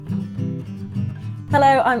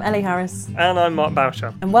Hello, I'm Ellie Harris. And I'm Mark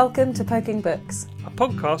Boucher. And welcome to Poking Books, A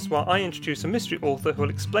podcast where I introduce a mystery author who will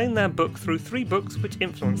explain their book through 3 books which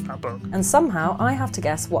influenced that book. and somehow I have to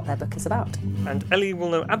guess what their book is about. And Ellie will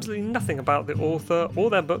know absolutely nothing about the author or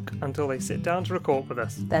their book until they sit down to record with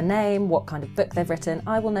us. Their name, what kind of book they've written,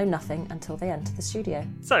 I will know nothing until they enter the studio.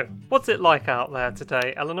 So, what's it like out there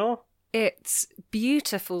today, Eleanor? It's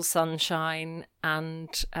beautiful sunshine and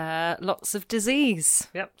lots of disease.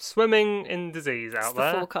 Yep, swimming in disease out That's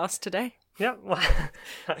there. the forecast today. Yep, well,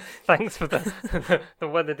 thanks for the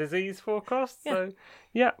weather disease forecast. Yeah. So,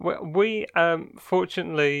 yeah, we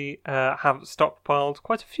fortunately have stockpiled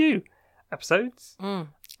quite a few episodes.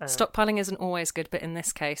 Stockpiling isn't always good, but in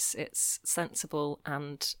this case it's sensible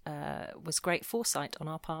and was great foresight on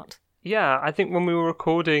our part. Yeah, I think when we were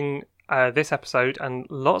recording this episode and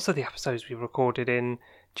lots of the episodes we recorded in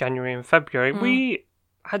January and February, we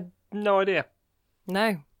had no idea.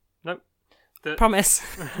 No. Nope. Promise.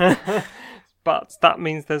 But that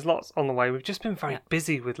means there's lots on the way. We've just been very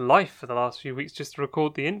busy with life for the last few weeks just to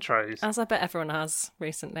record the intros. As I bet everyone has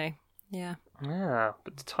recently. Yeah. Yeah,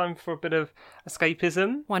 but it's time for a bit of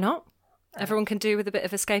escapism. Why not? Everyone can do with a bit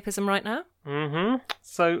of escapism right now. Mm-hmm.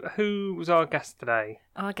 So who was our guest today?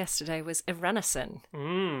 Our guest today was Irenosen.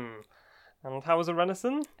 And how was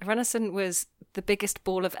Irenosen? Irenosen was the biggest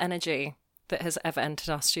ball of energy that has ever entered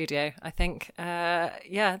our studio, I think.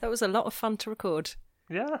 That was a lot of fun to record.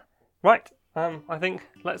 Yeah. Right. I think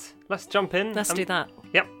let's jump in. Let's do that.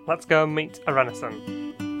 Yep. Let's go and meet Irenosen.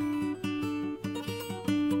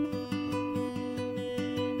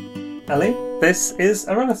 Ellie, this is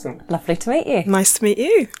Irenosen. Lovely to meet you. Nice to meet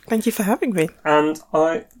you. Thank you for having me. And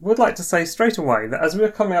I would like to say straight away that as we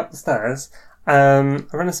were coming up the stairs,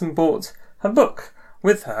 Irenosen brought her book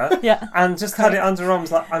with her and just had it under her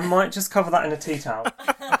arms like, I might just cover that in a tea towel.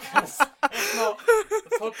 Because if not,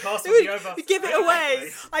 the podcast will be over. Give it away.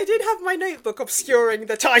 I did have my notebook obscuring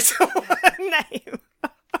the title and name.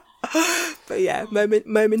 But yeah,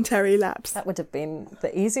 momentary lapse. That would have been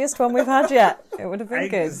the easiest one we've had yet. It would have been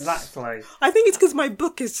good. Exactly. I think it's because my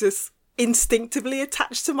book is just instinctively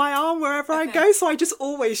attached to my arm wherever I go, so I just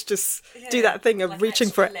always just do that thing of like reaching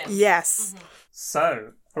for it. Yes. Mm-hmm.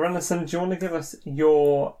 So, Irenosen, do you want to give us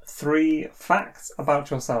your 3 facts about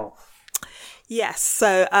yourself? Yes.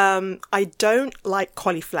 So I don't like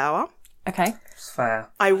cauliflower. Okay. It's fair.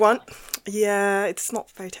 It's not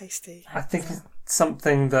very tasty. I think it's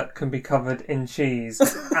something that can be covered in cheese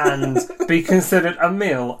and be considered a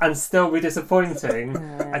meal and still be disappointing.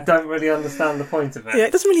 I don't really understand the point of it. Yeah,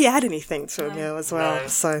 it doesn't really add anything to a meal as well. No.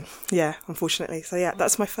 So, yeah, unfortunately. So, yeah,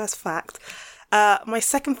 that's my first fact. My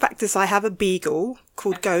second fact is I have a beagle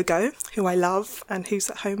called Go-Go, who I love and who's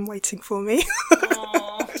at home waiting for me.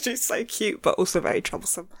 She's so cute, but also very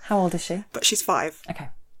troublesome. How old is she? But she's 5. Okay.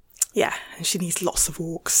 Yeah, and she needs lots of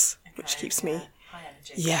walks, which keeps me...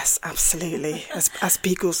 Yes, absolutely, as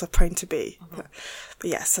beagles are prone to be. But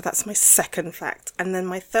yeah, so that's my second fact. And then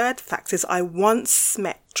my third fact is I once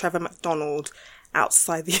met Trevor McDonald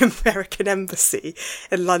outside the American Embassy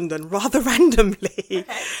in London, rather randomly.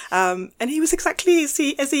 And he was exactly as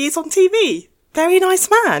he is on TV. Very nice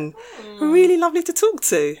man. Really lovely to talk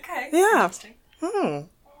to. Okay. Yeah.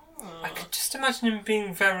 I could just imagine him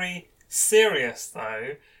being very serious,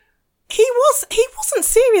 though. He wasn't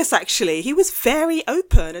serious, actually. He was very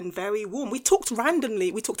open and very warm. We talked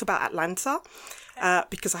randomly. We talked about Atlanta,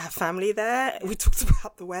 because I have family there. We talked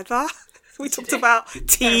about the weather. We talked about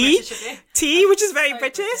tea, which is very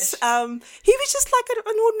British. He was just like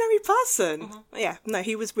an ordinary person. Yeah, no,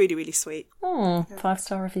 he was really, really sweet.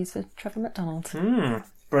 5-star reviews for Trevor McDonald.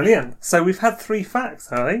 Brilliant. So we've had 3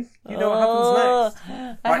 facts, Ellie. You know what happens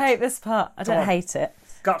next? I hate this part. I don't hate it.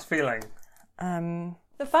 Gut feeling.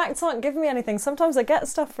 The facts aren't giving me anything. Sometimes I get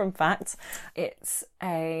stuff from facts. It's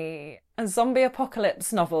a zombie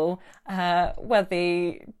apocalypse novel where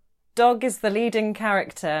the dog is the leading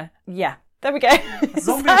character. Yeah, there we go.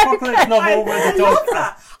 Zombie apocalypse novel where the dog...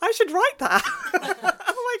 I should write that.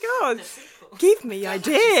 Oh my god. Give me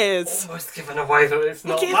ideas. Almost given away that it's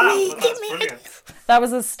not Give that, but that's me. brilliant. That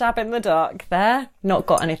was a stab in the dark there. Not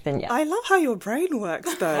got anything yet. I love how your brain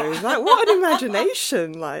works, though. Like, what an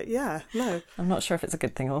imagination. Like, yeah, no. I'm not sure if it's a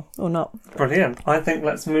good thing or not. Brilliant. I think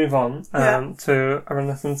let's move on to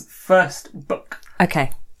Irenosen's first book.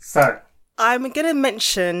 Okay. So, I'm going to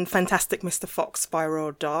mention Fantastic Mr. Fox by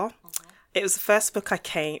Roald Dahl. It was the first book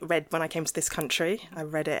I read when I came to this country. I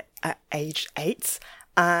read it at age 8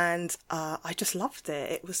 and I just loved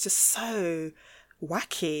it. It was just so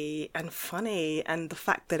wacky and funny, and the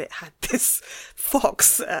fact that it had this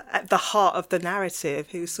fox at the heart of the narrative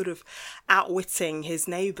who's sort of outwitting his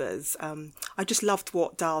neighbours. I just loved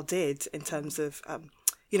what Dahl did in terms of,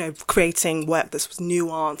 creating work that was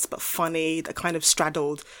nuanced but funny, that kind of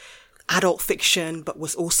straddled adult fiction but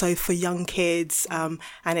was also for young kids, and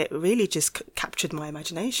it really just captured my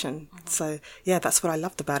imagination. So yeah, that's what I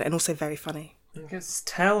loved about it, and also very funny. It gets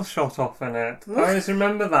tail shot off in it. I always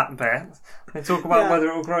remember that bit. They talk about whether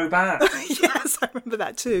it will grow back. Yes, I remember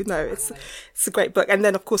that too. No, it's a great book. And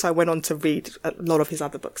then, of course, I went on to read a lot of his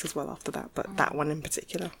other books as well after that. But that one in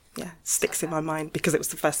particular, sticks in my mind because it was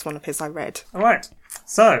the first one of his I read. All right.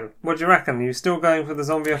 So, what do you reckon? Are you still going for the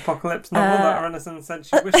zombie apocalypse novel that Irenosen said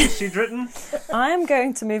she wishes she'd written? I am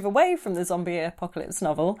going to move away from the zombie apocalypse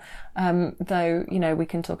novel, though, we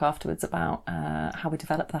can talk afterwards about how we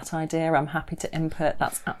developed that idea. I'm happy to input.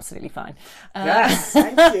 That's absolutely fine. Yes,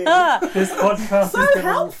 thank you. This podcast is So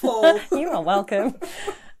helpful. You are welcome.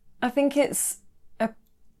 I think it's a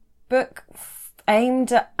book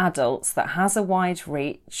aimed at adults that has a wide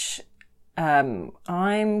reach. I'm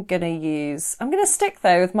going to stick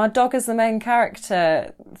though with my dog as the main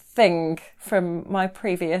character thing from my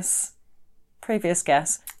previous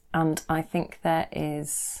guess. And I think there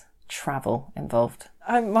is travel involved.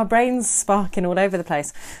 My brain's sparking all over the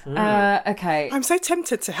place. Okay. I'm so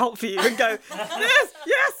tempted to help you and go,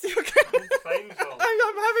 yes, you can. It's painful.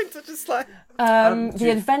 I'm having to just like... The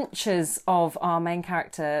adventures of our main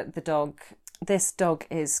character, the dog. This dog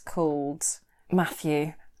is called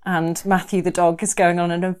Matthew. And Matthew the dog is going on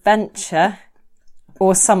an adventure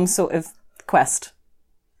or some sort of quest.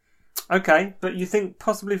 Okay, but you think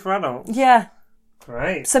possibly for adults? Yeah.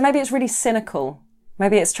 Great. So maybe it's really cynical.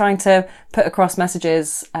 Maybe it's trying to put across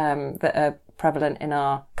messages that are prevalent in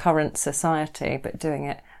our current society, but doing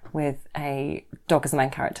it with a dog as the main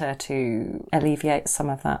character to alleviate some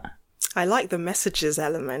of that. I like the messages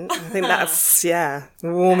element. I think that's,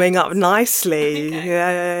 warming up nicely.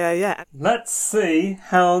 Okay. Yeah. Let's see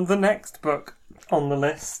how the next book on the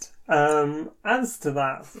list adds to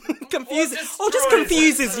that. Just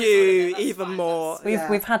confuses you even more.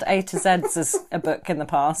 We've had A to Z's as a book in the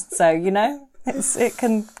past, so, it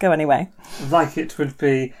can go anyway. Like it would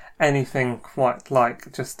be anything quite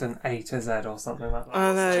like just an A to Z or something like that.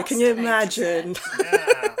 I know, can you imagine?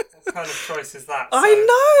 Yeah. What kind of choice is that?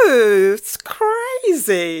 I know, it's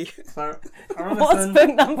crazy. So, what's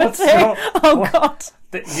book number 2? God.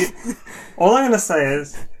 All I'm going to say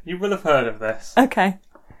is, you will have heard of this. Okay.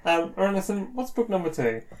 Irenosen, what's book number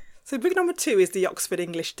 2? So book number 2 is the Oxford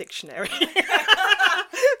English Dictionary.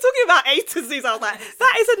 Talking about A to Z's, I was like,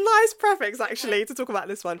 that is a nice prefix, actually, to talk about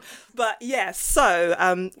this one. But yes,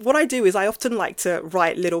 so what I do is I often like to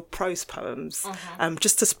write little prose poems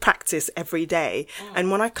just to practice every day. And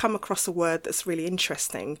when I come across a word that's really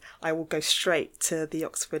interesting, I will go straight to the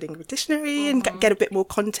Oxford English Dictionary and get a bit more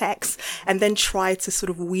context, and then try to sort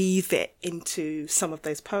of weave it into some of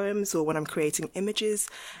those poems or when I'm creating images.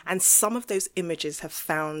 And some of those images have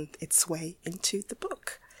found its way into the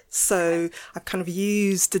book. So I've kind of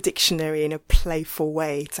used the dictionary in a playful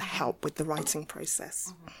way to help with the writing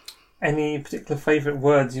process. Any particular favourite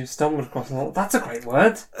words you've stumbled across? And thought, that's a great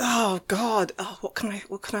word. Oh God! Oh, what can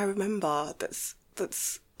I remember?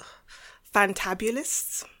 That's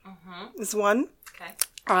fantabulous is one. Okay.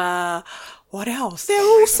 What else? There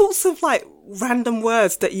are all sorts of like random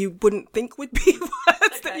words that you wouldn't think would be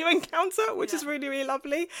words that you encounter, which is really, really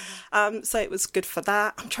lovely. So it was good for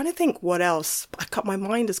that. I'm trying to think what else. My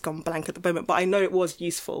mind has gone blank at the moment, but I know it was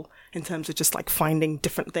useful in terms of just like finding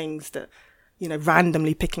different things that,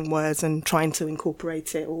 randomly picking words and trying to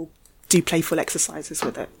incorporate it or do playful exercises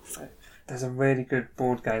with it. So there's a really good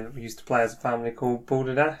board game that we used to play as a family called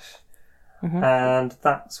Balderdash. And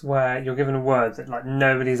that's where you're given a word that like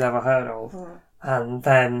nobody's ever heard of, and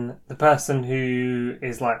then the person who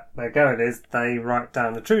is like their go it is, they write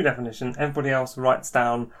down the true definition, everybody else writes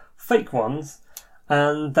down fake ones,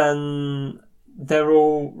 and then they're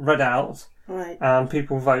all read out, and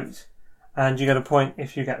people vote, and you get a point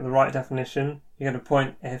if you get the right definition, you get a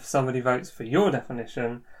point if somebody votes for your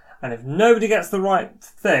definition, and if nobody gets the right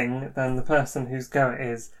thing, then the person whose go it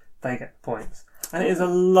is, they get the points. And it is a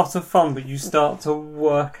lot of fun, but you start to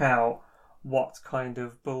work out what kind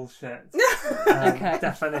of bullshit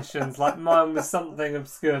definitions. Like mine was something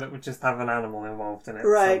obscure that would just have an animal involved in it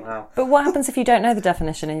somehow. But what happens if you don't know the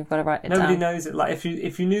definition and you've got to write it down? Nobody knows it. Like if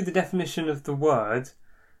you knew the definition of the word,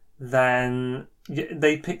 then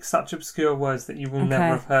they pick such obscure words that you will never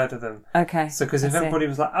have heard of them. Okay. So because if everybody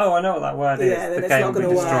was like, oh, I know what that word is, the game would be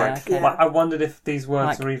destroyed. Okay. Like, I wondered if these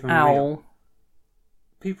words like are even owl. real.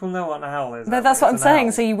 People know what an owl is. No, that's what I'm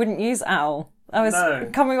saying. So you wouldn't use owl. I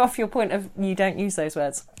was coming off your point of you don't use those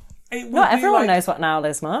words. Not everyone knows what an owl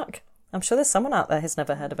is, Mark. I'm sure there's someone out there who's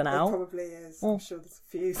never heard of an owl. There probably is. I'm sure there's a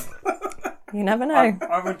few. You never know.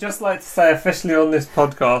 I would just like to say officially on this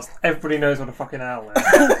podcast, everybody knows what a fucking owl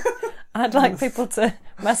is. I'd like people to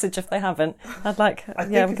message if they haven't. We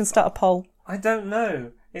can start a poll. I don't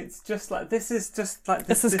know. It's just like, this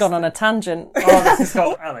has gone on a tangent. Oh, this has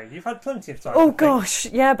gone, Ellie, you've had plenty of time. Oh gosh,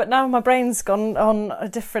 yeah, but now my brain's gone on a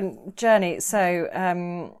different journey. So,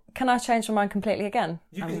 can I change my mind completely again?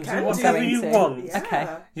 You can do whatever you want. Yeah. Okay.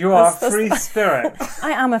 You are a free spirit.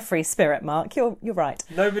 I am a free spirit, Mark. You're right.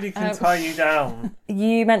 Nobody can tie you down.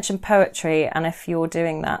 You mentioned poetry, and if you're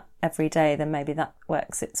doing that every day, then maybe that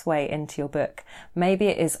works its way into your book. Maybe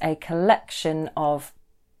it is a collection of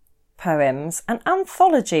poems, an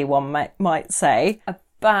anthology, one might say,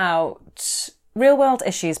 about real-world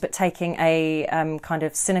issues, but taking a kind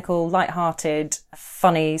of cynical, light-hearted,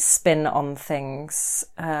 funny spin on things.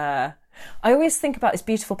 I always think about this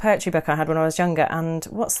beautiful poetry book I had when I was younger, and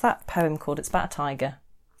what's that poem called? It's about a tiger.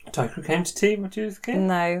 A tiger who came to tea when you was a kid?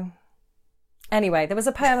 No. Anyway, there was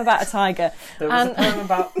a poem about a tiger. There was a poem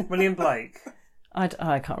about William Blake.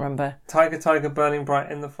 I can't remember. Tiger, tiger, burning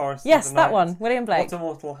bright in the forest. Yes, of the night. that one. William Blake. What a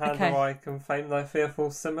mortal hand or I can fame thy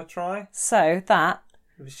fearful symmetry. So that.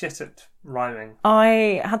 It was shit at rhyming.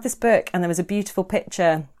 I had this book and there was a beautiful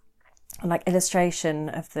picture, like illustration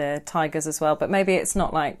of the tigers as well. But maybe it's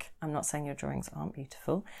not like, I'm not saying your drawings aren't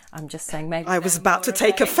beautiful. I'm just saying maybe. I was about to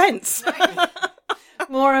take offence.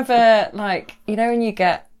 More of a, like, you know, when you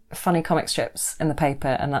get funny comic strips in the paper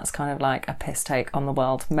and that's kind of like a piss take on the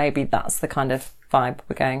world. Maybe that's the kind of vibe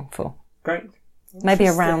we're going for. Great. Maybe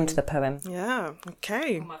around the poem. Yeah,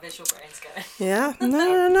 okay. My visual brain's going. Yeah,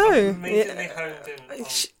 no. Immediately honed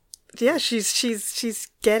in.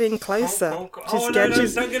 She's getting closer. Don't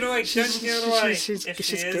get away. She's good,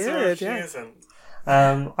 yeah. She isn't.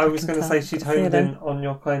 I was going to say she'd honed in on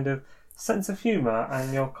your kind of sense of humour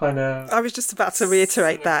and your kind of... I was just about to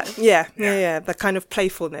reiterate that. Yeah, the kind of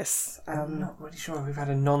playfulness. I'm not really sure we've had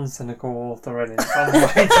a non-cynical author in some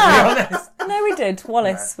way, to be honest. No, we did.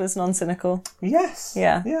 Wallace was non-cynical. Yes.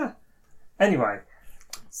 Yeah. Anyway.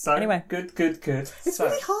 Good. It's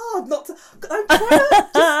really hard not to... I'm trying to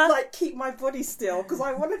just, keep my body still, because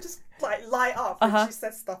I want to just, light up when she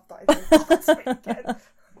says stuff that I don't say again.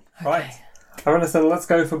 Right. Irenosen, let's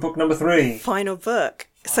go for book number 3. Final book.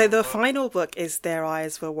 So the final book is Their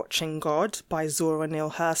Eyes Were Watching God by Zora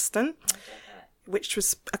Neale Hurston, which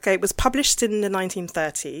was published in the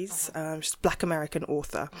 1930s. She's a Black American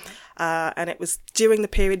author. And it was during the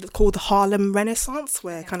period called the Harlem Renaissance,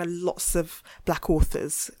 where kind of lots of Black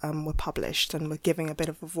authors were published and were giving a bit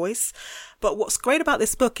of a voice. But what's great about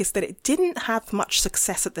this book is that it didn't have much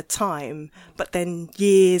success at the time, but then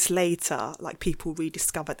years later, people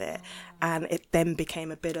rediscovered it. And it then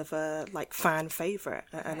became a bit of a fan favourite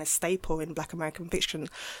and a staple in Black American fiction.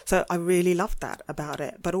 So I really loved that about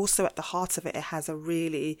it. But also at the heart of it, it has a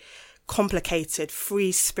really complicated,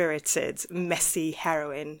 free-spirited, messy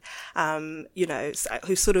heroine,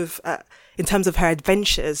 who sort of, in terms of her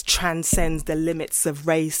adventures, transcends the limits of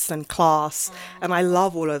race and class. And I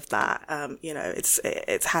love all of that.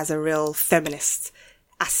 It has a real feminist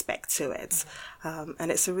aspect to it.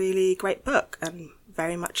 And it's a really great book and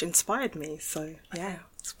very much inspired me. So, yeah,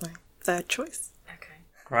 it's my third choice. Okay.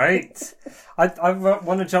 Great. I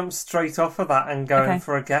want to jump straight off of that and go in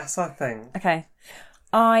for a guess, I think. Okay.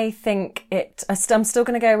 I think I'm still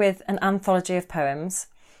going to go with an anthology of poems.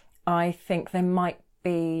 I think they might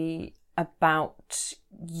be about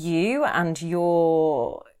you and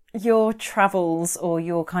your travels or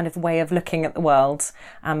your kind of way of looking at the world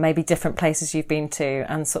and maybe different places you've been to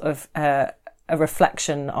and sort of a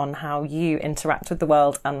reflection on how you interact with the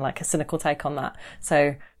world and a cynical take on that.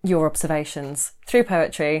 So your observations through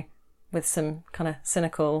poetry with some kind of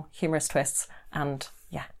cynical, humorous twists and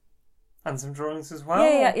and some drawings as well.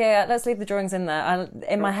 Yeah. Let's leave the drawings in there.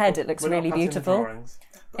 In my head, it looks really beautiful.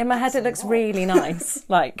 In my head, it looks really nice.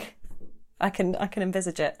 I can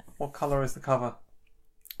envisage it. What colour is the cover?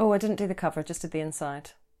 Oh, I didn't do the cover. I just did the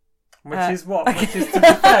inside. Which is, to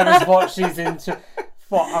be fair, is what she's into.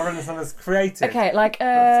 What Irenosen has created. Okay, like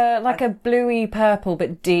a bluey purple,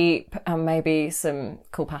 but deep, and maybe some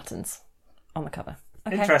cool patterns on the cover.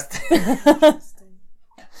 Okay. Interesting.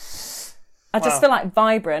 I just feel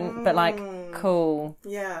vibrant, but cool.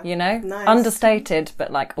 Yeah. Nice. Understated,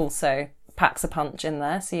 but also packs a punch in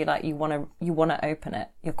there. So you want to open it.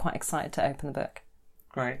 You're quite excited to open the book.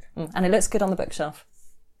 Great. And it looks good on the bookshelf.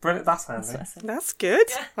 Brilliant. That's handy. That's good.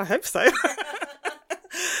 Yeah. I hope so.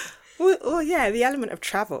 Well, yeah, the element of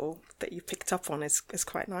travel that you picked up on is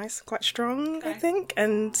quite nice, quite strong, I think,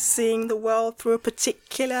 and seeing the world through a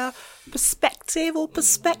particular perspective or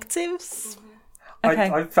perspectives.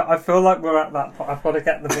 Okay. I feel like we're at that point. I've got to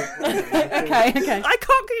get the book. Okay. I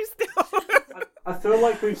can't keep still. I feel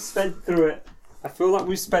like we've sped through it. I feel like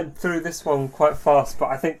we've sped through this one quite fast, but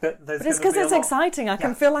I think that there's. But it's because it's exciting. I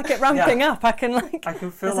can feel like it ramping up. I can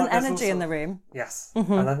feel there's an energy in the room. Yes,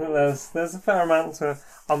 and I think there's a fair amount to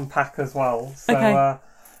unpack as well. So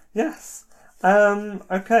yes,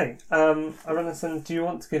 okay. Irenosen, do you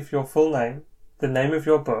want to give your full name, the name of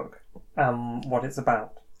your book, what it's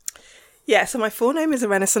about? Yeah, so my full name is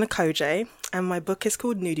Irenosen Okoje, and my book is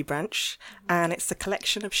called Nudie Branch, and it's a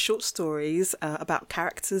collection of short stories about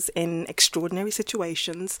characters in extraordinary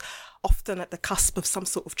situations, often at the cusp of some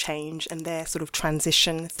sort of change and their sort of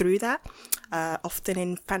transition through that, often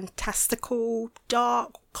in fantastical,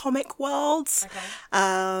 dark, comic worlds.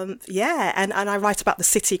 And I write about the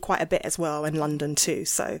city quite a bit as well, and London too.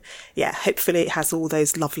 So, yeah, hopefully it has all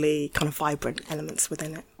those lovely kind of vibrant elements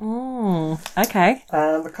within it. Okay.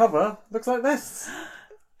 And the cover looks like this.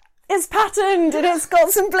 It's patterned and it's got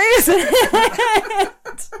some blues in it.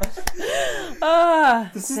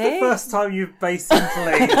 This is the first time you've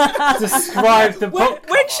basically described the book.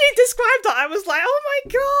 When she described that, I was like, oh my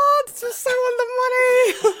God, this is so on the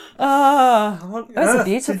money. It's a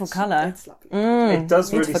beautiful colour. It does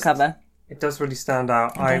beautiful really cover. It does really stand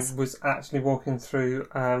out. I was actually walking through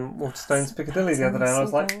Waterstones Piccadilly the other day, and I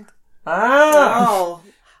was like, Oh,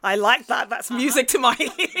 I like that. That's music to my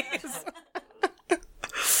ears.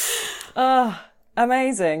 Oh,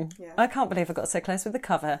 amazing. Yeah. I can't believe I got so close with the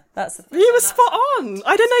cover. You were spot on.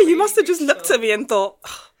 I don't know, you must have just looked at me and thought,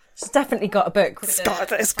 she's definitely got a book. It's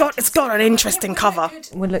got an interesting cover.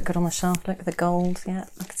 It would look good on the shelf. Look at the gold. Yeah,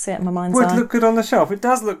 I can see it in my mind's eye. Would look good on the shelf. It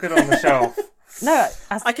does look good on the shelf. No,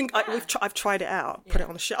 I've tried it out. Put it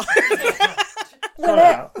on the shelf.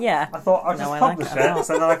 Yeah. I thought I'd just publish it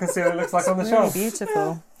so then I can see what it looks like on the shelf.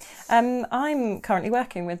 Beautiful. I'm currently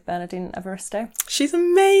working with Bernardine Evaristo. She's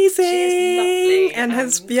amazing. She is lovely. And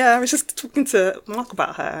I was just talking to Mark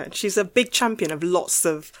about her. She's a big champion of lots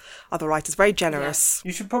of other writers, very generous. Yeah.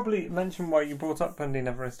 You should probably mention why you brought up Bernardine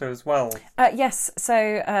Evaristo as well. Yes,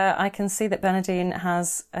 so I can see that Bernardine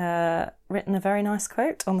has written a very nice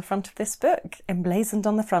quote on the front of this book, emblazoned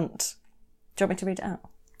on the front. Do you want me to read it out?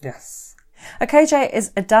 Yes. Okoje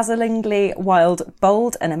is a dazzlingly wild,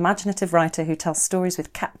 bold and imaginative writer who tells stories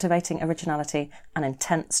with captivating originality and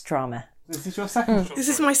intense drama. This is your second This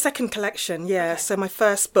is my second collection, yeah. So my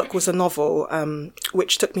first book was a novel,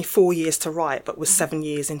 which took me 4 years to write, but was 7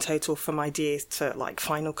 years in total from idea to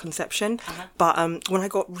final conception. But when I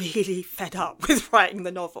got really fed up with writing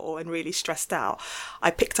the novel and really stressed out,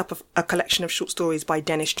 I picked up a collection of short stories by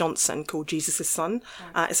Dennis Johnson called Jesus' Son.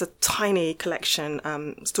 It's a tiny collection,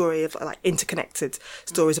 story of interconnected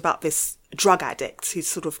stories about this drug addict who's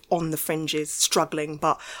sort of on the fringes, struggling.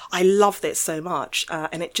 But I loved it so much,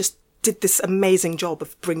 and it just did this amazing job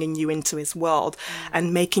of bringing you into his world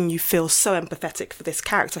and making you feel so empathetic for this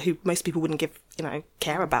character who most people wouldn't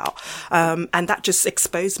care about. And that just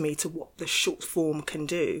exposed me to what the short form can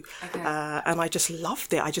do. And I just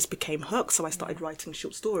loved it. I just became hooked. So I started writing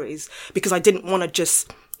short stories because I didn't want to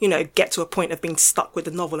just, get to a point of being stuck with the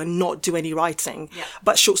novel and not do any writing. Yeah.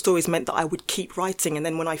 But short stories meant that I would keep writing. And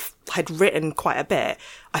then when I had written quite a bit,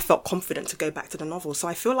 I felt confident to go back to the novel. So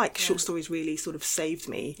I feel like short stories really sort of saved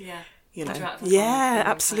me. Yeah. Yeah,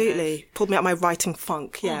 absolutely. Pulled me out of my writing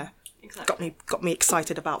funk. Yeah. Exactly. Got me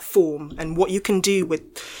excited about form and what you can do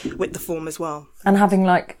with the form as well. And having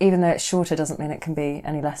even though it's shorter doesn't mean it can be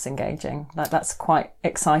any less engaging. That's quite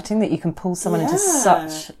exciting that you can pull someone into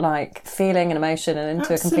such feeling and emotion and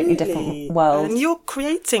into a completely different world. And you're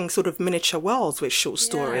creating sort of miniature worlds with short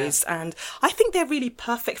stories, and I think they're really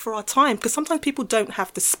perfect for our time because sometimes people don't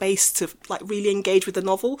have the space to really engage with the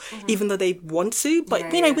novel, even though they want to.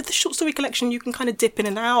 But with the short story collection, you can kind of dip in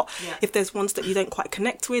and out. Yeah. If there's ones that you don't quite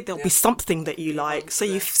connect with, there'll be something that you like, so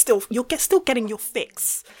you're still getting your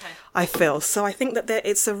fix. I feel so. I think that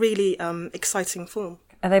it's a really exciting form.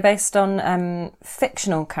 Are they based on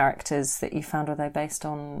fictional characters that you found, or are they based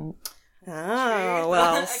on? Oh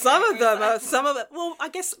well, some of them. Well, I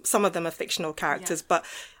guess some of them are fictional characters, but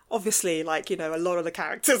obviously, a lot of the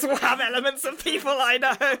characters will have elements of people I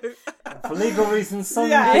know. For legal reasons, some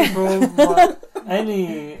people,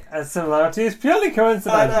 any similarity is purely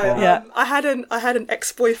coincidental. I know. Yeah. I had an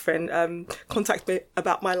ex-boyfriend contact me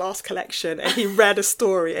about my last collection, and he read a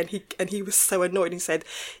story, and he was so annoyed. He said,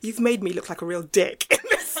 "You've made me look like a real dick in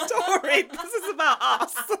this story. This is about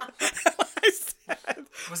us." I said,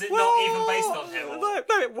 "Was it not even based on him?" No,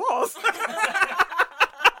 it was.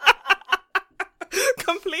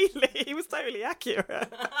 Completely. He was totally accurate.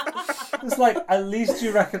 It's like, at least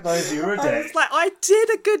you recognise you were a dick. It's like, I did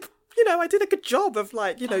a good job of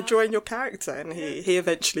drawing your character, and he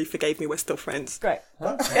eventually forgave me. We're still friends. Great.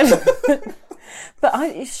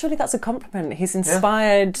 But surely that's a compliment. He's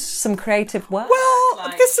inspired some creative work.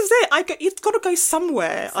 Well, this is it. You've got to go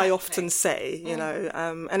somewhere. Exactly. I often say,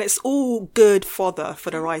 and it's all good fodder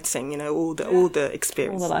for the writing. All the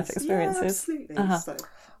experiences, all the life experiences. Yeah, absolutely. So.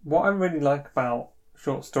 What I really like about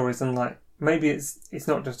short stories, and like maybe it's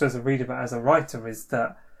not just as a reader but as a writer, is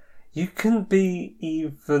that you can be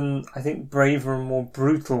even, I think, braver and more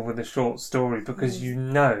brutal with a short story because you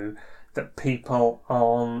know that people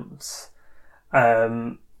aren't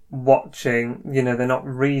watching, they're not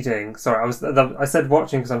reading. Sorry, I said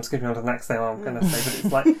watching because I'm skipping on to the next thing I'm going to say,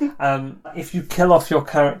 but it's like, if you kill off your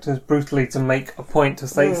characters brutally to make a point to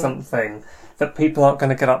say something, that people aren't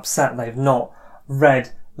going to get upset. They've not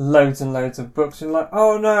read loads and loads of books. You're like,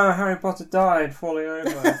 oh no, Harry Potter died falling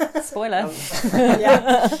over. Spoiler.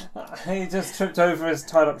 He just tripped over his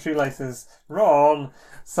tied up shoelaces. Ron.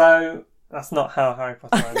 So that's not how Harry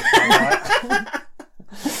Potter ended.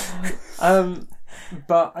 Right?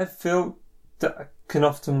 But I feel that I can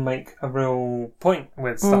often make a real point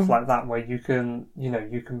with stuff like that, where you can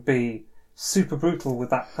be super brutal with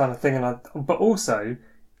that kind of thing, but also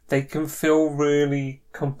they can feel really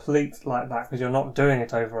complete like that because you're not doing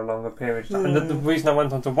it over a longer period of time. And the reason I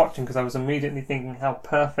went on to watching, because I was immediately thinking how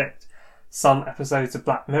perfect some episodes of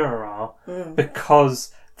Black Mirror are,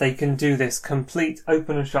 because they can do this complete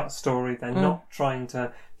open and shut story. They're not trying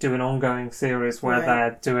to do an ongoing series where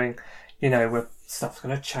they're doing, where stuff's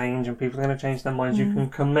going to change and people are going to change their minds. You can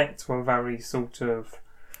commit to a very sort of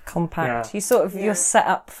compact. You're set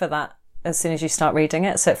up for that as soon as you start reading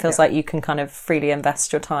it, so it feels like you can kind of freely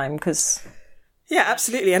invest your time because... Yeah,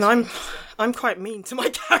 absolutely. And I'm quite mean to my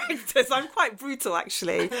characters. I'm quite brutal,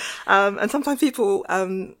 actually. And sometimes people,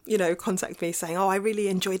 contact me saying, oh, I really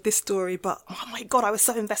enjoyed this story, but oh my God, I was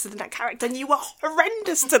so invested in that character and you were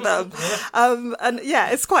horrendous to them. And yeah,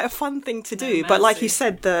 it's quite a fun thing to do. But like you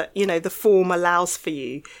said, the form allows for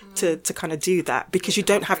you to kind of do that because you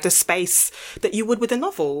don't have the space that you would with a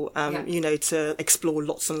novel, to explore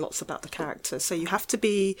lots and lots about the character. So you have to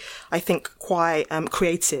be, I think, quite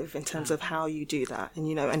creative in terms of how you do that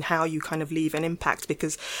and how you kind of leave an impact,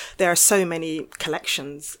 because there are so many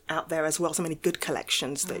collections out there as well, so many good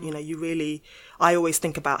collections that I always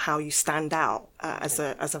think about how you stand out as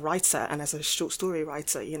a writer and as a short story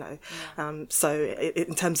writer, so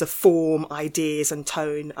in terms of form, ideas and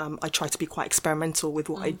tone, I try to be quite experimental with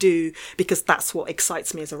what I do because that's what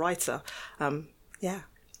excites me as a writer.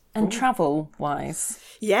 And travel-wise?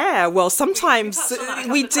 Yeah, well, sometimes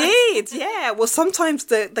we did. Yeah, well, sometimes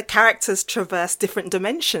the characters traverse different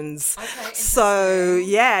dimensions. Okay, so,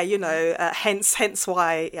 hence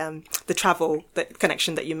why the travel, the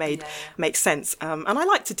connection that you made makes sense. And I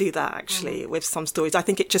like to do that, actually, with some stories. I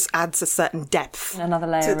think it just adds a certain depth. Another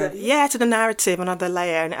layer. To the narrative, another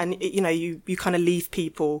layer. And you kind of leave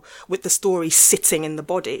people with the story sitting in the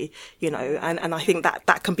body, and I think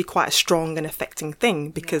that can be quite a strong and affecting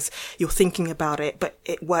thing because you're thinking about it, but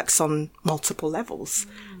it works on multiple levels,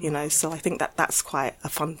 so I think that's quite a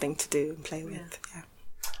fun thing to do and play with. Yeah.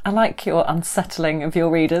 I like your unsettling of your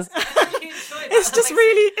readers.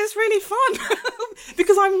 It's really fun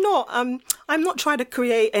because I'm not trying to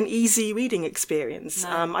create an easy reading experience.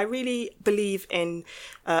 No. I really believe in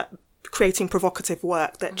creating provocative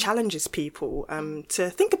work that challenges people to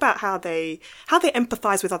think about how they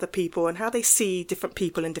empathize with other people and how they see different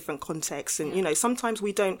people in different contexts. And sometimes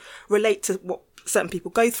we don't relate to what certain people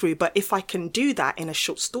go through, but if I can do that in a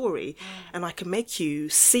short story and I can make you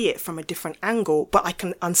see it from a different angle, but I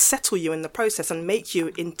can unsettle you in the process and make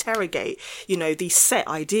you interrogate these set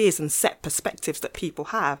ideas and set perspectives that people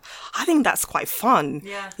have, I think that's quite fun.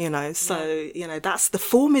 That's the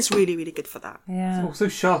form is really, really good for that. It also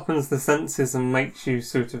sharpens the senses and makes you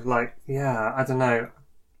sort of like, I don't know,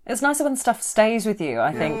 it's nicer when stuff stays with you,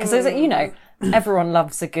 I think, because everyone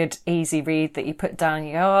loves a good easy read that you put down and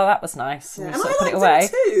you go, oh, that was nice, and you sort of put it away.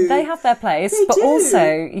 They have their place, but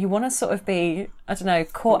also you want to sort of be, I don't know,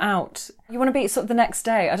 caught out. You want to be sort of the next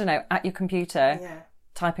day, I don't know, at your computer,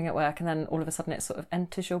 typing at work, and then all of a sudden it sort of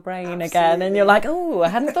enters your brain again, and you're like, oh, I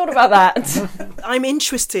hadn't thought about that. I'm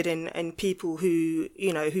interested in people who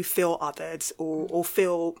feel othered or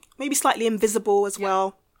feel maybe slightly invisible as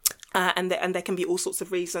well. And there can be all sorts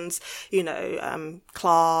of reasons,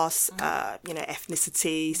 class,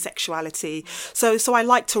 ethnicity, sexuality. So I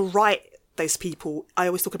like to write those people. I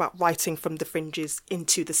always talk about writing from the fringes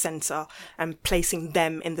into the centre and placing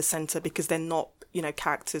them in the centre because they're not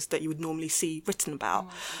characters that you would normally see written about,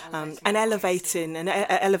 and elevating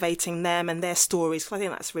them and their stories. I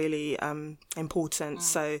think that's really important.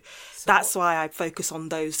 So that's why I focus on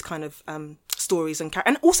those kind of stories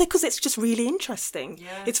and also because it's just really interesting.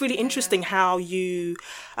 It's really interesting how you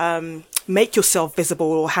make yourself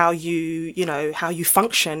visible, or how you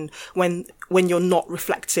function when you're not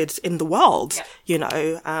reflected in the world. When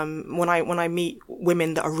I meet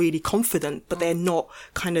women that are really confident, but they're not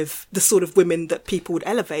kind of the sort of women that people would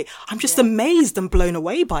elevate, I'm just amazed and blown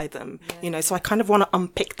away by them. So I kind of want to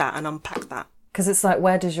unpick that and unpack that. Because it's like,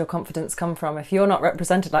 where does your confidence come from? If you're not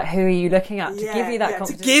represented, like, who are you looking at to give you that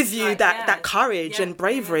confidence? To give you that courage and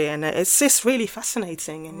bravery. And it's just really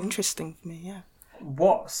fascinating and interesting for me,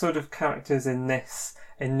 What sort of characters in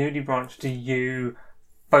Nudie Branch do you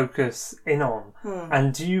focus in on?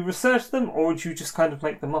 And do you research them, or do you just kind of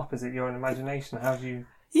make them up? Is it your own imagination? How do you...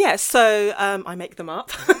 Yeah, so I make them up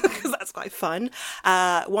because that's quite fun.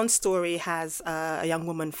 One story has a young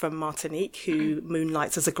woman from Martinique who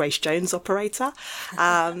moonlights as a Grace Jones operator,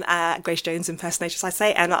 Grace Jones impersonator, as I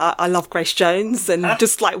say, and I love Grace Jones, and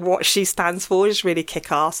just like what she stands for is really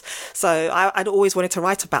kick-ass. So I'd always wanted to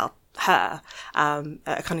write about her, kind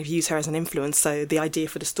of use her as an influence. So the idea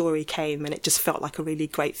for the story came, and it just felt like a really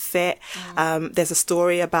great fit. There's a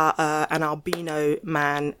story about an albino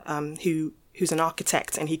man who's an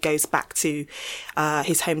architect, and he goes back to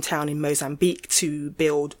his hometown in Mozambique to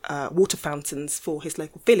build water fountains for his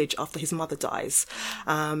local village after his mother dies.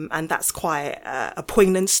 And that's quite a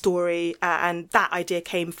poignant story. And that idea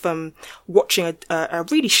came from watching a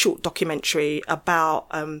really short documentary about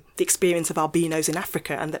the experience of albinos in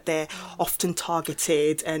Africa, and that they're often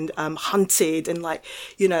targeted and hunted and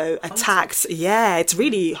attacked. Yeah, it's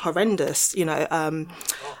really horrendous,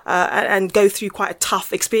 and go through quite a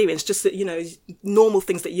tough experience. Just that, normal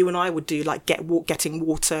things that you and I would do, like getting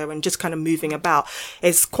water and just kind of moving about,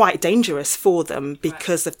 is quite dangerous for them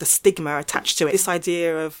because of the stigma attached to it. This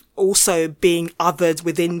idea of also being othered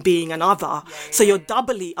within being another. So you're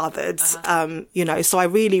doubly othered, so I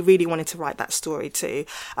really, really wanted to write that story too.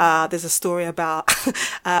 There's a story about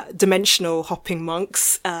dimensional hopping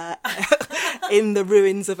monks in the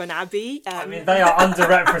ruins of an abbey. They are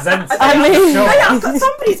underrepresented.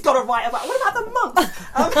 Somebody's got to write about. What about the monks?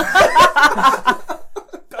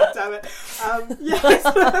 God damn it.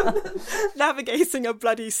 Navigating a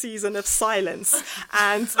bloody season of silence.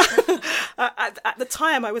 And at the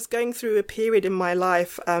time, I was going through a period in my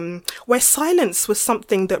life where silence was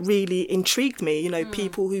something that really intrigued me.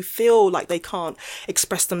 People who feel like they can't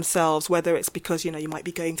express themselves, whether it's because, you might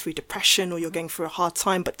be going through depression or you're going through a hard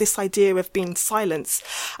time, but this idea of being silenced.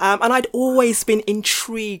 And I'd always been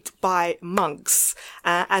intrigued by monks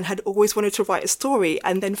and had always wanted to write a story,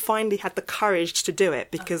 and then finally had the courage to do it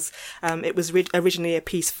because it was originally a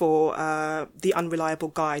piece for The Unreliable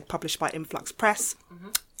Guide, published by Influx Press.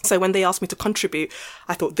 So when they asked me to contribute,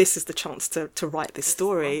 I thought this is the chance to write this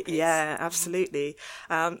story. Yeah, absolutely.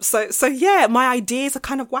 So my ideas are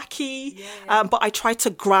kind of wacky, but I try to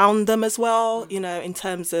ground them as well, in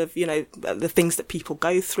terms of, the things that people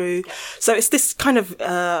go through. So it's this kind of,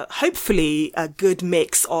 hopefully a good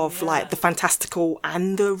mix of like the fantastical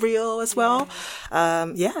and the real as well.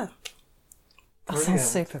 That sounds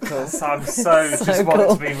super cool. I'm just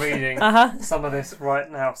wanting to be reading some of this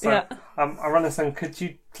right now. So, Irenosen, could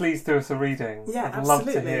you please do us a reading? Yeah, I'd love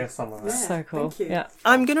to hear some of it. Yeah, so cool. Thank you. Yeah.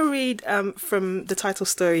 I'm going to read from the title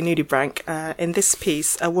story, Nudie Branch. In this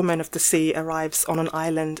piece, a woman of the sea arrives on an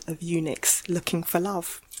island of eunuchs looking for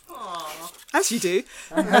love. Aww. As you do.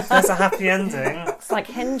 There's a happy ending. It's like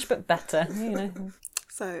Hinge, but better,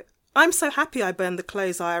 So... I'm so happy I burned the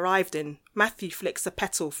clothes I arrived in. Matthew flicks a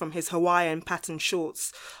petal from his Hawaiian pattern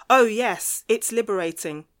shorts. Oh yes, it's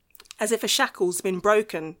liberating. As if a shackle's been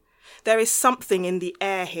broken. There is something in the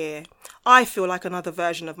air here. I feel like another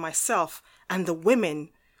version of myself. And the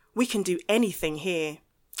women. We can do anything here.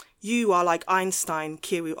 You are like Einstein,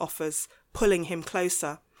 Kiru offers, pulling him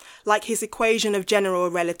closer. Like his equation of general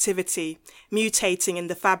relativity, mutating in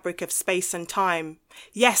the fabric of space and time.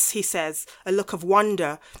 Yes, he says, a look of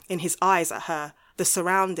wonder in his eyes at her, the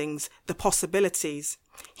surroundings, the possibilities.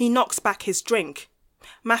 He knocks back his drink.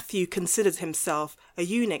 Matthew considers himself a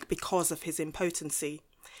eunuch because of his impotency.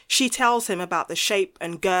 She tells him about the shape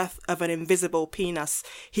and girth of an invisible penis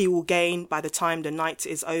he will gain by the time the night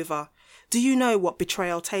is over. Do you know what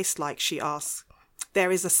betrayal tastes like, she asks.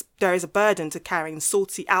 There is a burden to carrying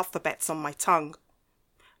salty alphabets on my tongue.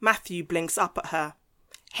 Matthew blinks up at her.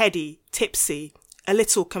 Heady, tipsy, a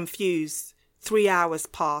little confused. 3 hours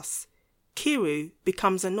pass. Kiru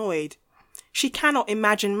becomes annoyed. She cannot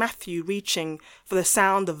imagine Matthew reaching for the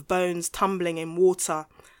sound of bones tumbling in water,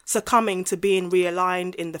 succumbing to being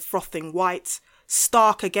realigned in the frothing white,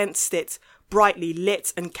 stark against it, brightly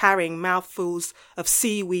lit and carrying mouthfuls of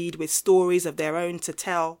seaweed with stories of their own to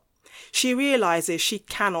tell. She realises she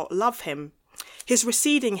cannot love him. His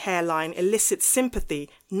receding hairline elicits sympathy,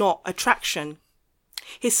 not attraction.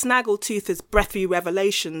 His snaggletooth's breathy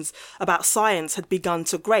revelations about science had begun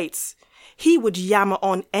to grate. He would yammer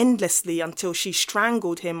on endlessly until she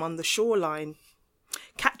strangled him on the shoreline.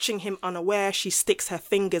 Catching him unaware, she sticks her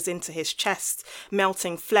fingers into his chest,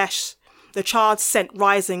 melting flesh, the charred scent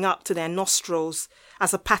rising up to their nostrils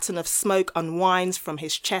as a pattern of smoke unwinds from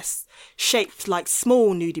his chest, shaped like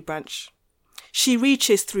small nudibranch. She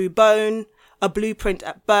reaches through bone, a blueprint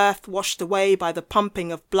at birth washed away by the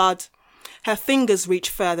pumping of blood. Her fingers reach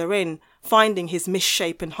further in, finding his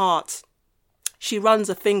misshapen heart. She runs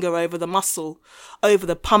a finger over the muscle, over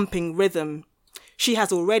the pumping rhythm. She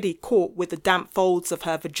has already caught with the damp folds of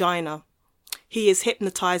her vagina. He is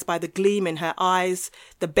hypnotized by the gleam in her eyes,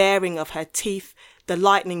 the baring of her teeth, the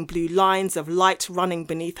lightning blue lines of light running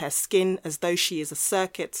beneath her skin as though she is a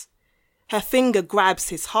circuit. Her finger grabs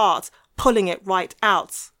his heart, pulling it right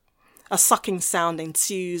out. A sucking sound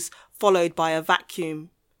ensues, followed by a vacuum.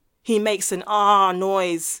 He makes an ah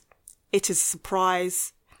noise. It is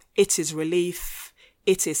surprise. It is relief.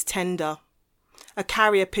 It is tender. A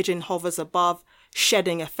carrier pigeon hovers above,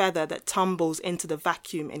 shedding a feather that tumbles into the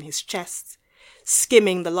vacuum in his chest,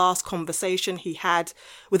 skimming the last conversation he had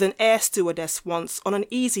with an air stewardess once on an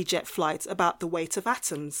EasyJet flight about the weight of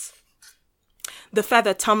atoms. The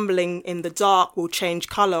feather tumbling in the dark will change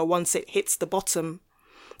colour once it hits the bottom.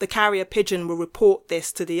 The carrier pigeon will report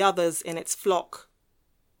this to the others in its flock.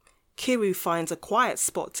 Kiru finds a quiet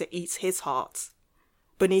spot to eat his heart,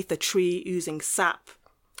 beneath a tree oozing sap,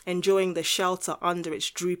 enjoying the shelter under its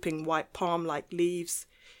drooping white palm-like leaves.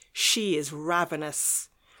 She is ravenous.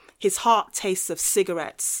 His heart tastes of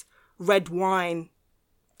cigarettes, red wine,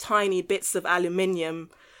 tiny bits of aluminium,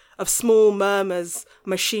 of small murmurs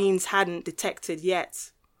machines hadn't detected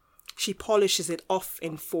yet. She polishes it off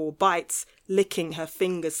in 4 bites, licking her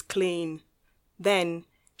fingers clean. Then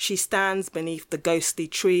she stands beneath the ghostly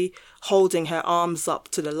tree, holding her arms up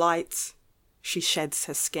to the light. She sheds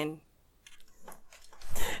her skin.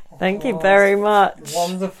 Thank you very much.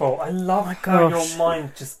 Wonderful. I love how your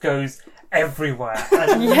mind just goes everywhere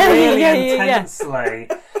and really intensely.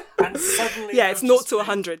 And suddenly it's 0 to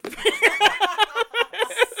 100.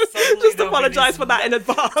 Just apologise for that in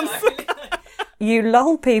advance. You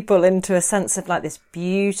lull people into a sense of like this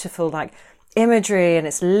beautiful like imagery, and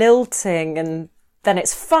it's lilting, and then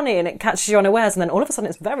it's funny and it catches you unawares, and then all of a sudden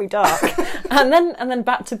it's very dark, and then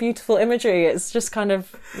back to beautiful imagery. It's just kind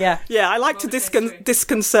of yeah. I like to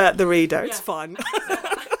disconcert the reader. It's fun.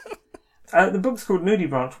 The book's called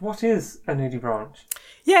Nudibranch. What is a nudibranch?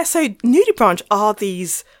 Yeah, so nudibranch are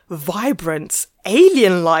these vibrant,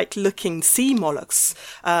 alien-like looking sea mollusks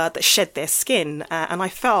that shed their skin. And I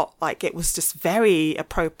felt like it was just very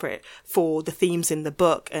appropriate for the themes in the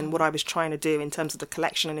book and what I was trying to do in terms of the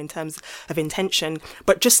collection and in terms of intention.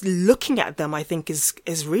 But just looking at them, I think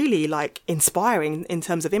is really like inspiring in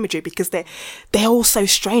terms of imagery, because they're all so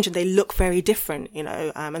strange and they look very different, you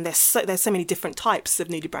know, and there's so many different types of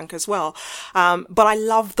nudibranch as well. But I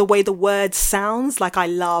love the way the word sounds. Like I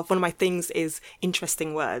love, one of my things is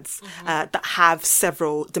interesting words that have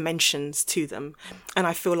several dimensions to them. And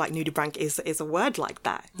I feel like nudibranch is a word like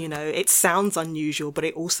that. You know, it sounds unusual, but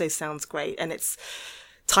it also sounds great. And its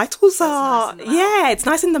titles are, nice it's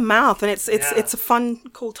nice in the mouth, and it's a fun,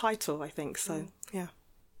 cool title, I think. So, yeah.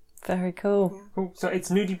 Very cool. Cool. So it's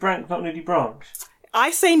nudibranch, not nudibranch.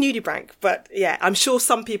 I say nudibranch, but yeah, I'm sure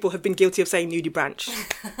some people have been guilty of saying nudibranch.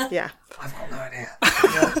 Yeah. I've got no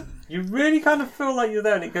idea. You really kind of feel like you're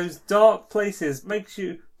there, and it goes dark places, makes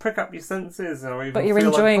you prick up your senses, or even. But you're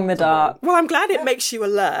enjoying the dark. Well, I'm glad it makes you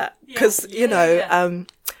alert, because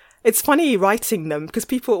it's funny writing them, because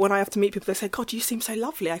people, when I have to meet people, they say, "God, you seem so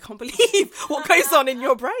lovely. I can't believe what goes on in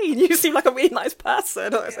your brain. You seem like a really nice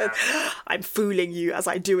person." I said, "I'm fooling you as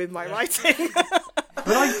I do in my writing."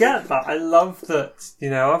 But I get that. I love that. You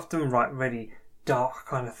know, I often write really dark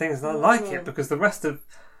kind of things, and I like it because the rest of,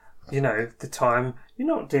 you know, the time you're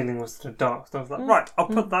not dealing with sort of dark stuff. Like, right, I'll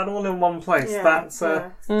put that all in one place. That's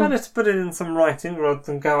better to put it in some writing rather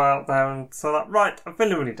than go out there and so that, right, I'm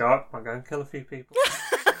feeling really dark, I'll go and kill a few people.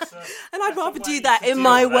 And I'd rather do that in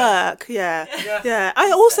my work. Yeah.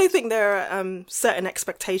 I also think there are certain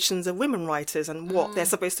expectations of women writers and what they're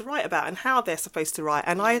supposed to write about and how they're supposed to write.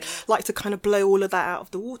 And I like to kind of blow all of that out of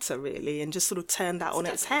the water, really, and just sort of turn that on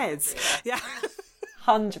its head. Yeah.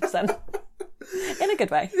 100%. In a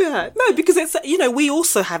good way. Yeah, no, because it's, we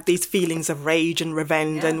also have these feelings of rage and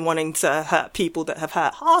revenge and wanting to hurt people that have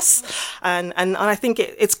hurt us. And I think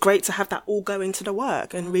it's great to have that all go into the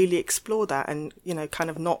work and really explore that and, kind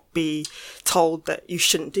of not be told that you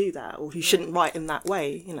shouldn't do that or you shouldn't write in that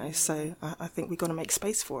way, So I think we've got to make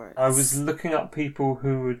space for it. I was looking up people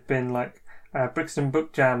who had been like, Brixton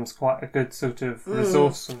Book Jam's quite a good sort of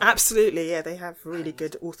resource. Absolutely, yeah, they have really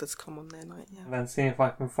good authors come on their night. Yeah. And then see if I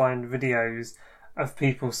can find videos of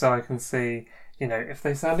people so I can see, if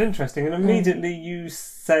they sound interesting. And immediately you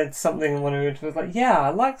said something in one of your interviews like, I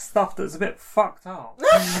like stuff that's a bit fucked up.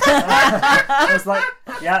 I was like,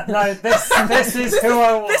 no, this is who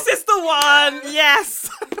I want. This is the one, yes.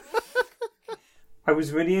 I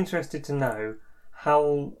was really interested to know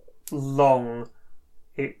how long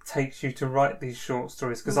it takes you to write these short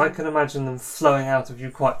stories, because I can imagine them flowing out of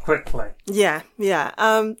you quite quickly. Yeah.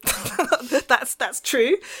 That's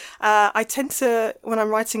true. I tend to, when I'm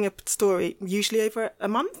writing a story, usually over a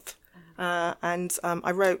month. And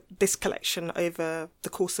I wrote this collection over the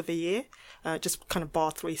course of a year, just kind of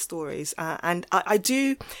bar 3 stories. And I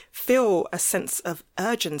do feel a sense of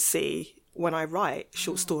urgency when I write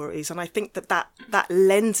short stories, and I think that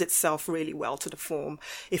lends itself really well to the form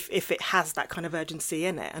if it has that kind of urgency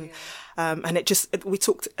in it, and it just, we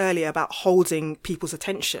talked earlier about holding people's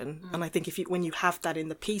attention, and I think when you have that in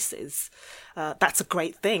the pieces, that's a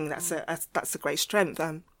great thing. That's a great strength.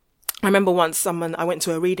 I remember once I went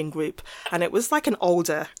to a reading group, and it was like an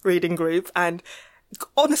older reading group, and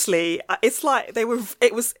honestly, it's like it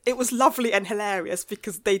was lovely and hilarious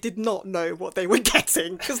because they did not know what they were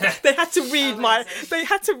getting, because they had to read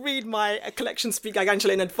my collection speak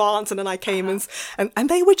Angela in advance, and then I came and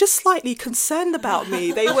they were just slightly concerned about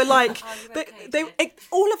me. They were like, they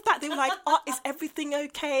all of that. They were like, is everything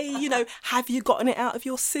okay? Have you gotten it out of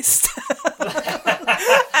your system?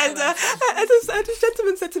 and this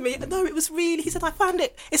gentleman said to me, no, it was really, he said, I found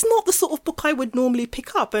it's not the sort of book I would normally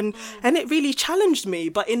pick up, and it really challenged me,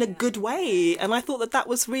 but in a good way. And I thought that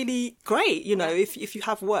was really great, if you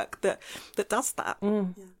have work that does that.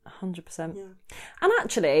 100%. Yeah. And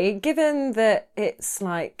actually, given that it's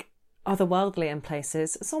like otherworldly in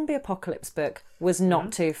places, a zombie apocalypse book was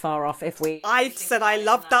not too far off. I said I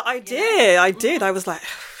loved that idea. I did. I was like,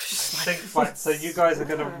 right, so you guys are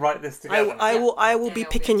going to write this together. I will be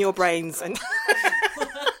picking your brains. And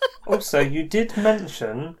also, you did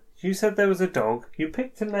mention, you said there was a dog. You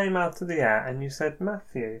picked a name out of the air and you said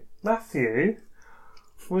Matthew. Matthew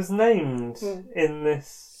was named in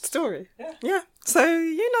this story. Yeah. So,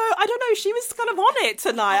 I don't know. She was kind of on it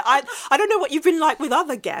tonight. I don't know what you've been like with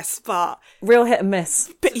other guests, but... Real hit and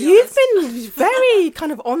miss. But you've been very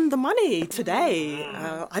kind of on the money today.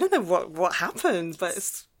 I don't know what happened, but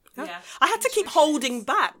it's... Yeah. I had to keep holding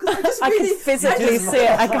back. I could physically see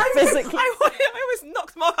it. I always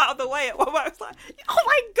knocked Mom out of the way at one point. I was like, oh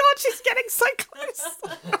my God, she's getting so close.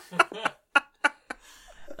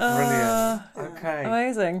 Brilliant. Okay.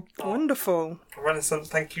 Amazing. Wonderful. Irenosen,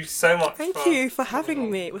 thank you so much. Thank you for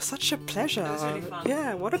having me. It was such a pleasure. It was really fun.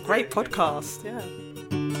 Yeah, what a great podcast. Yeah.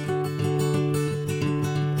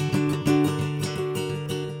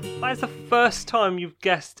 That is the first time you've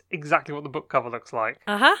guessed exactly what the book cover looks like.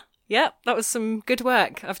 Yep, that was some good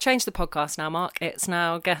work. I've changed the podcast now, Mark. It's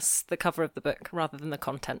now guess the cover of the book rather than the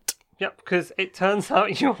content. Yep, because it turns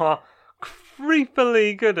out you are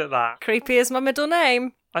creepily good at that. Creepy is my middle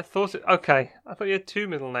name. I thought you had 2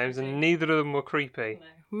 middle names and neither of them were creepy. No.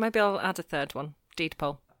 Maybe I'll add a third one.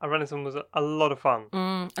 Deedpole. Irenosen was a lot of fun.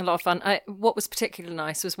 A lot of fun. What was particularly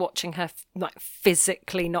nice was watching her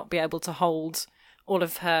physically not be able to hold all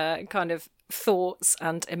of her kind of thoughts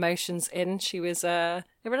and emotions in. She was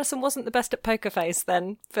Irenosen wasn't the best at poker face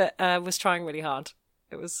then, but was trying really hard.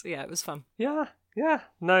 It was fun. Yeah,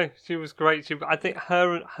 no, she was great. I think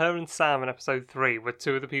her and Sam in episode 3 were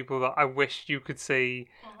 2 of the people that I wish you could see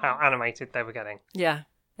how animated they were getting. Yeah,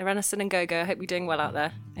 Irenosen and Gogo, I hope you're doing well out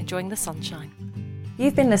there, enjoying the sunshine.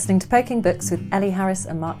 You've been listening to Poking Books with Ellie Harris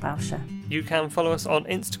and Mark Bauscher. You can follow us on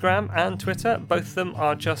Instagram and Twitter. Both of them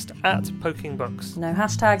are just @PokingBooks. No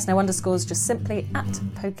hashtags, no underscores, just simply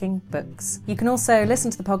 @PokingBooks. You can also listen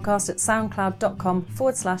to the podcast at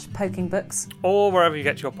soundcloud.com/PokingBooks. Or wherever you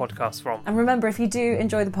get your podcasts from. And remember, if you do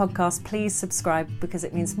enjoy the podcast, please subscribe because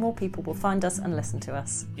it means more people will find us and listen to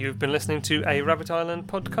us. You've been listening to a Rabbit Island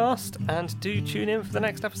podcast, and do tune in for the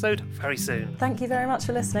next episode very soon. Thank you very much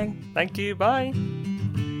for listening. Thank you, bye.